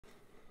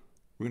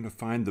We're going to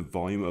find the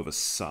volume of a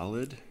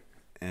solid,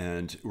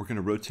 and we're going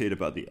to rotate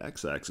about the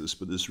x-axis,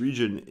 but this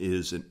region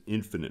is an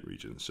infinite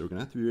region, so we're going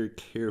to have to be very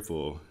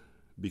careful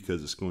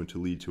because it's going to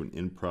lead to an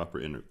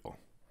improper integral.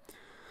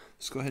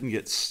 Let's go ahead and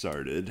get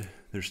started.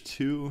 There's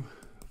two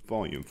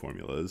volume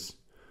formulas.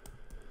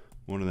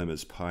 One of them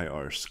is pi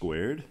r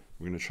squared.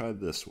 We're going to try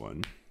this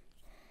one.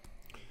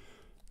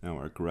 Now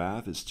our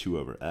graph is 2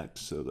 over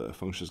x, so the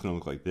function is going to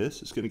look like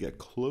this. It's going to get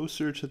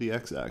closer to the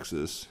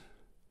x-axis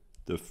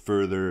the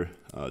further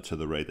to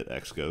the right that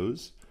x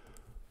goes.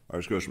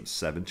 Ours goes from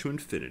 7 to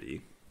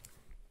infinity.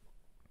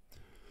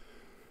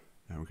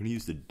 Now we're going to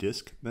use the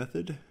disk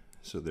method.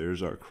 So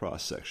there's our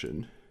cross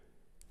section.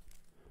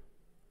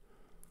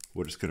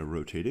 What it's going to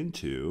rotate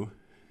into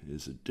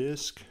is a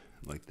disk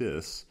like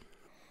this.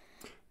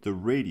 The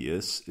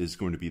radius is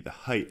going to be the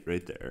height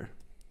right there,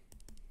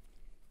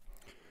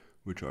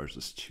 which ours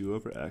is 2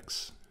 over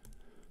x.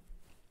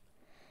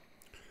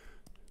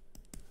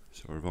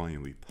 So our volume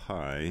will be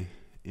pi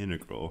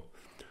integral.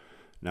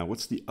 Now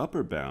what's the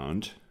upper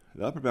bound?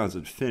 The upper bound is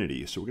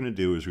infinity, so what we're going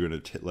to do is we're going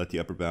to let the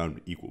upper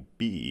bound equal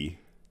b,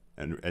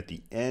 and at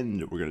the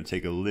end we're going to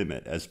take a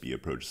limit as b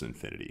approaches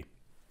infinity.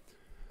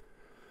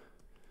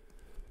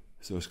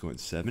 So it's going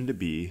 7 to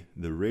b,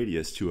 the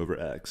radius 2 over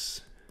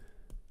x.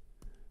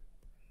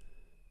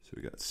 So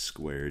we got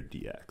squared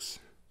dx.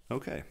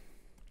 Okay.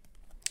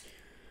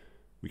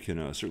 We can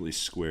certainly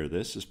square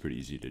this. It's pretty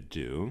easy to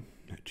do.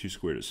 2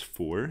 squared is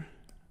 4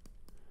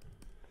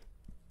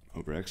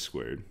 over x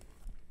squared.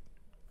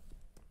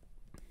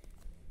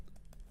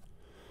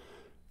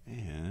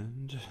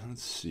 And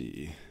let's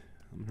see.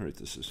 I'm going to write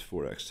this as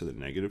 4x to the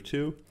negative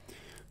 2.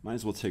 Might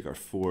as well take our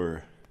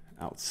 4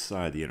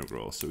 outside the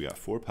integral. So we got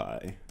 4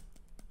 pi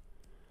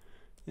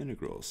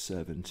integral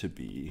 7 to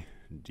b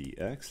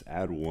dx.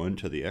 Add 1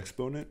 to the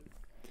exponent.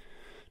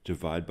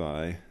 Divide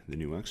by the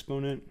new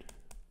exponent.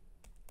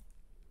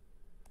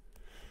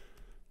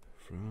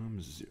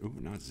 From 0,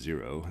 not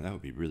 0, that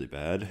would be really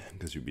bad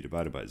because you'd be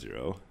divided by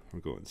 0. We're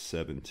going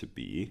 7 to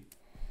b.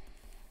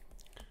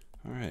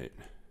 All right,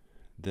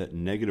 that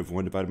negative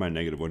 1 divided by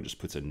negative 1 just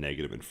puts a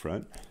negative in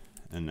front,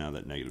 and now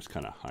that negative's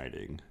kind of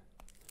hiding.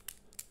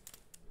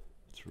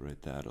 Let's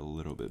write that a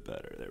little bit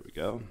better. There we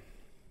go.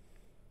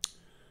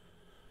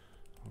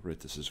 I'll write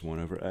this as 1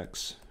 over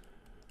x,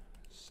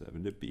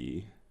 7 to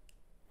b.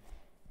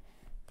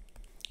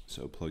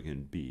 So plug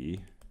in b.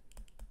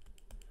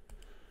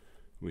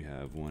 We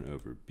have 1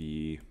 over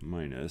b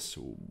minus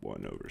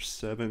 1 over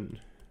 7.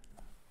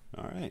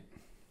 All right.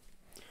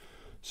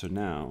 So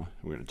now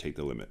we're going to take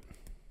the limit.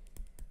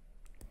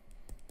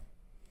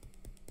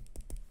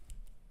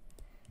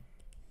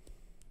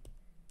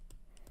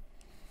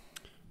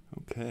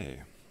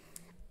 Okay.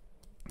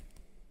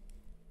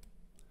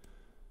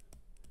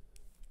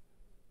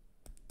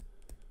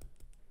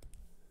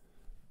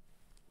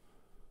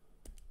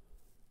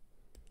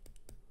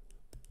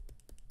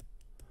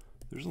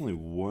 There's only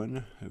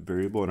one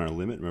variable in our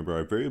limit. Remember,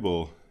 our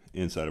variable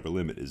inside of our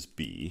limit is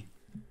b.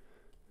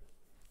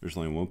 There's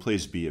only one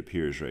place b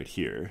appears right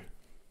here.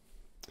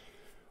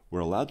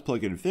 We're allowed to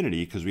plug in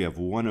infinity because we have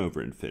 1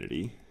 over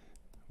infinity,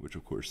 which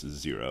of course is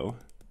 0.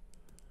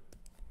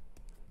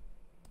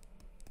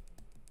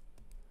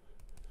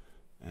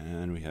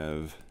 And we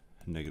have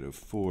negative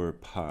 4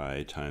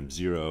 pi times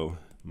 0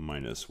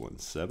 minus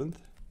 1/7.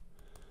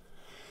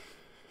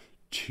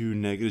 2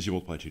 negatives, you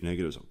multiply 2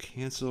 negatives, will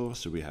cancel.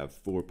 So we have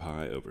 4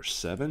 pi over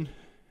 7.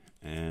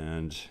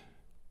 And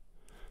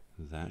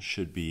that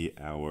should be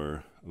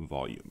our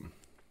volume.